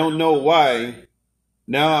 I don't know why.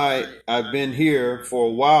 Now I've been here for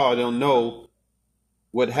a while. I don't know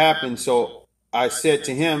what happened. So I said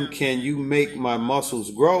to him, can you make my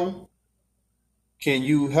muscles grow? Can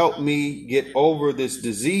you help me get over this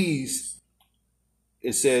disease?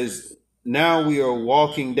 It says, now we are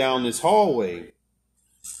walking down this hallway.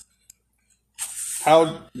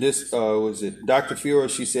 How this was it? Dr. Fiore,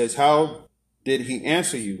 she says, how did he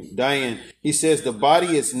answer you? Diane, he says, the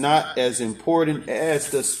body is not as important as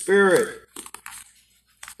the spirit.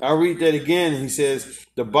 I'll read that again. He says,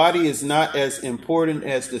 the body is not as important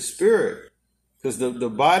as the spirit. Because the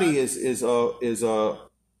body is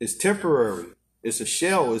temporary. It's a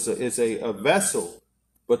shell, it's a vessel,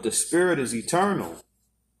 but the spirit is eternal.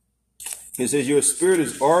 It says your spirit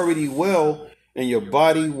is already well and your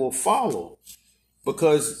body will follow.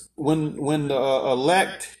 Because when the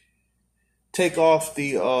elect take off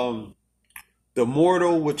the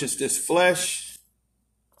mortal, which is this flesh,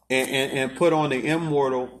 and put on the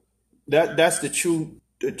immortal, that's the true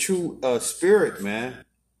spirit, man.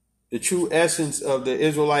 The true essence of the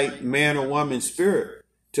Israelite man or woman spirit,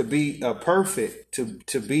 to be perfect,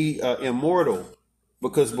 to be immortal.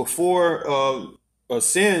 Because before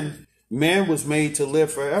sin, man was made to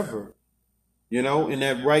live forever, in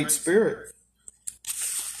that right spirit.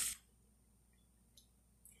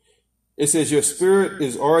 It says your spirit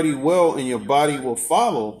is already well and your body will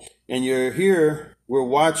follow. And you're here, we're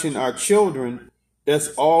watching our children. That's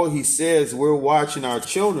all he says, we're watching our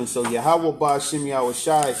children. So Yahweh Ba'ashem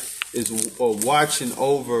Yahushai is watching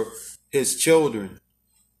over his children.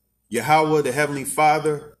 Yahweh, the Heavenly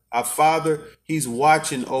Father, our Father, he's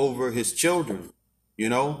watching over his children,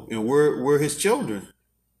 and we're his children,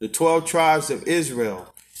 the 12 tribes of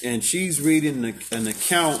Israel. And she's reading an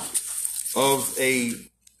account of a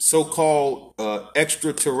so-called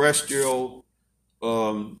extraterrestrial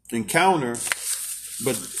encounter,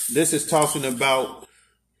 but this is talking about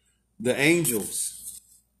the angels,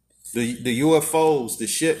 the UFOs, the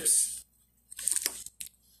ships.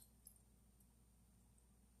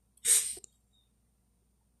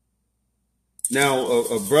 Now,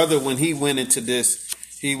 a brother, when he went into this,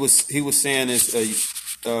 he was saying this.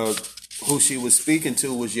 Who she was speaking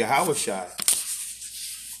to was Yahushua.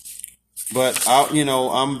 But I'm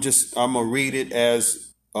gonna read it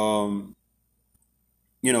as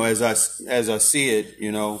as I see it.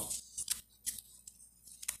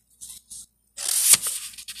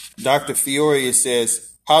 Dr. Fiore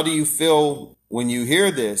says, how do you feel when you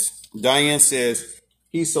hear this? Diane says,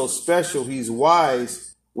 he's so special. He's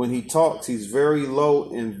wise. When he talks, he's very low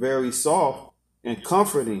and very soft and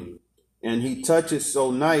comforting. And he touches so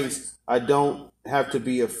nice. I don't have to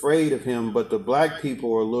be afraid of him, but the black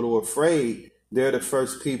people are a little afraid. They're the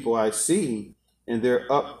first people I see. And they're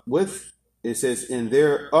up with, it says, and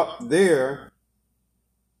they're up there.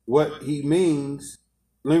 What he means,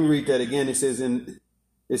 let me read that again. It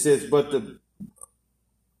says, but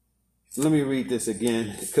Let me read this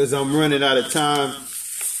again because I'm running out of time.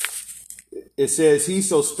 It says, he's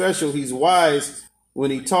so special, he's wise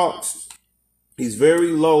when he talks. He's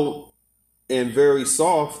very low and very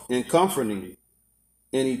soft and comforting.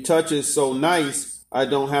 And he touches so nice, I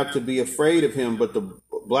don't have to be afraid of him. But the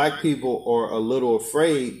black people are a little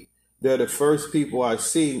afraid. They're the first people I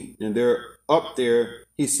see, and they're up there,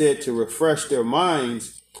 he said, to refresh their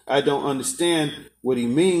minds. I don't understand what he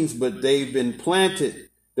means, but they've been planted.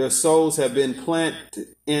 Their souls have been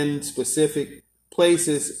planted in specific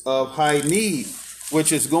places of high need,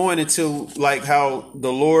 which is going into like how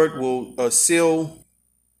the Lord will seal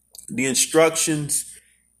the instructions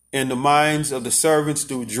in the minds of the servants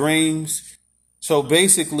through dreams. So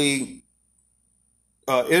basically,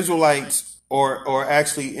 Israelites are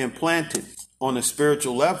actually implanted on a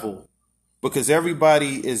spiritual level because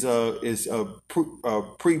everybody is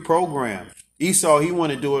pre-programmed. Esau, he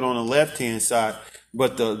want to do it on the left-hand side,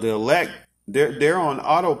 but the elect, they're on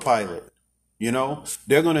autopilot. You know,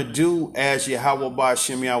 they're going to do as Yahweh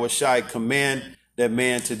Ba'Shem Yahushai command that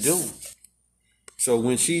man to do. So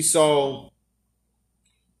when she saw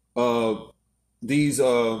these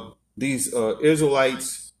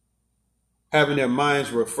Israelites having their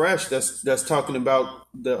minds refreshed, that's talking about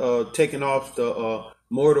the taking off the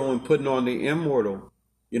mortal and putting on the immortal.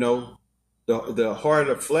 You know, the heart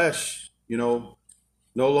of flesh. You know,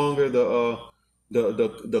 no longer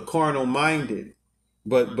the carnal minded,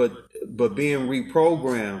 but being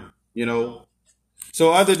reprogrammed. You know.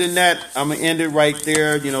 So other than that, I'm gonna end it right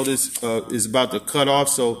there. You know, this is about to cut off.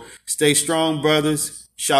 So stay strong, brothers.